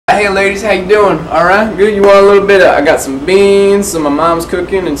Hey ladies, how you doing? Alright? Good? You want a little bit of, I got some beans, some of my mom's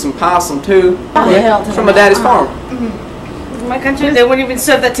cooking, and some possum too. From my daddy's farm. In my country, they wouldn't even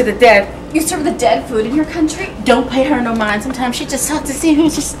serve that to the dead. You serve the dead food in your country? Don't pay her no mind. Sometimes she just has to see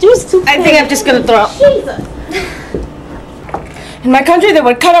who's just used to. I think I'm just gonna throw up. Jesus. In my country, they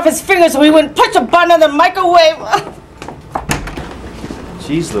would cut off his fingers so he wouldn't push a button on the microwave.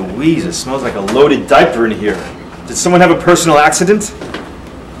 Jeez Louise, it smells like a loaded diaper in here. Did someone have a personal accident?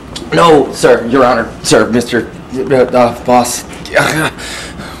 No, sir, Your Honor. Sir, Mr. Boss. 1, 2, 3, 4,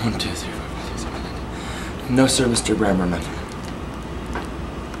 5, 6, 7, 8. No, sir, Mr. Brammerman.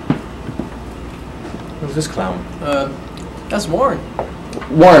 Who's this clown? That's Warren.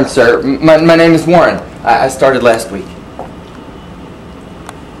 Warren, sir. My name is Warren. I started last week.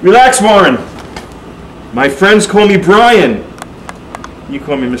 Relax, Warren. My friends call me Brian. You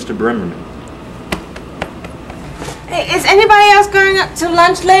call me Mr. Bremerman. Hey, is anybody else going up to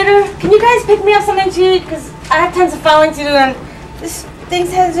lunch later? Can you guys pick me up something to eat? Because I have tons of filing to do and this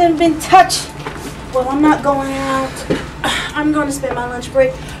things hasn't been touched. Well, I'm not going out. I'm going to spend my lunch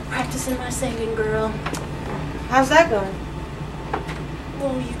break practicing my singing, girl. How's that going?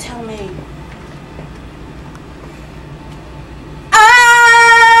 Well, you tell me.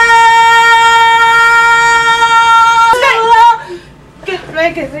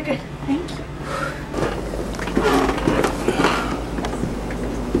 Very good, very good. Thank you.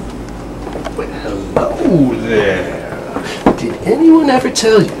 Well, hello there. Did anyone ever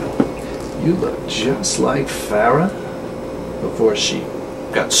tell you you look just like Farrah? Before she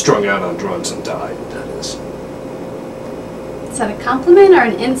got strung out on drugs and died, that is. Is that a compliment or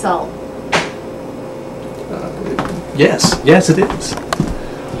an insult? Yes, it is.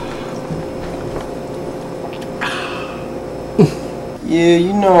 Yeah,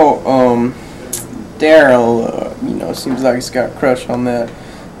 you know, Daryl, you know, seems like he's got a crush on that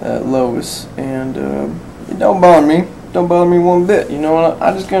Lois, and it don't bother me. Don't bother me one bit. You know,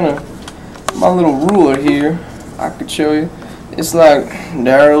 I just gonna, my little ruler here, I could show you. It's like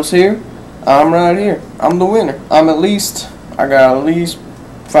Daryl's here, I'm right here. I'm the winner. I got at least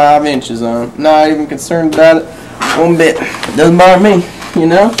 5 inches on. Not even concerned about it one bit. Doesn't bother me, you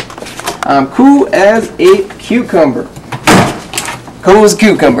know. I'm cool as a cucumber. Cool as a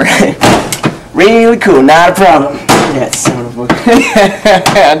cucumber. Really cool, not a problem. That son of a...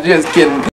 I'm just kidding.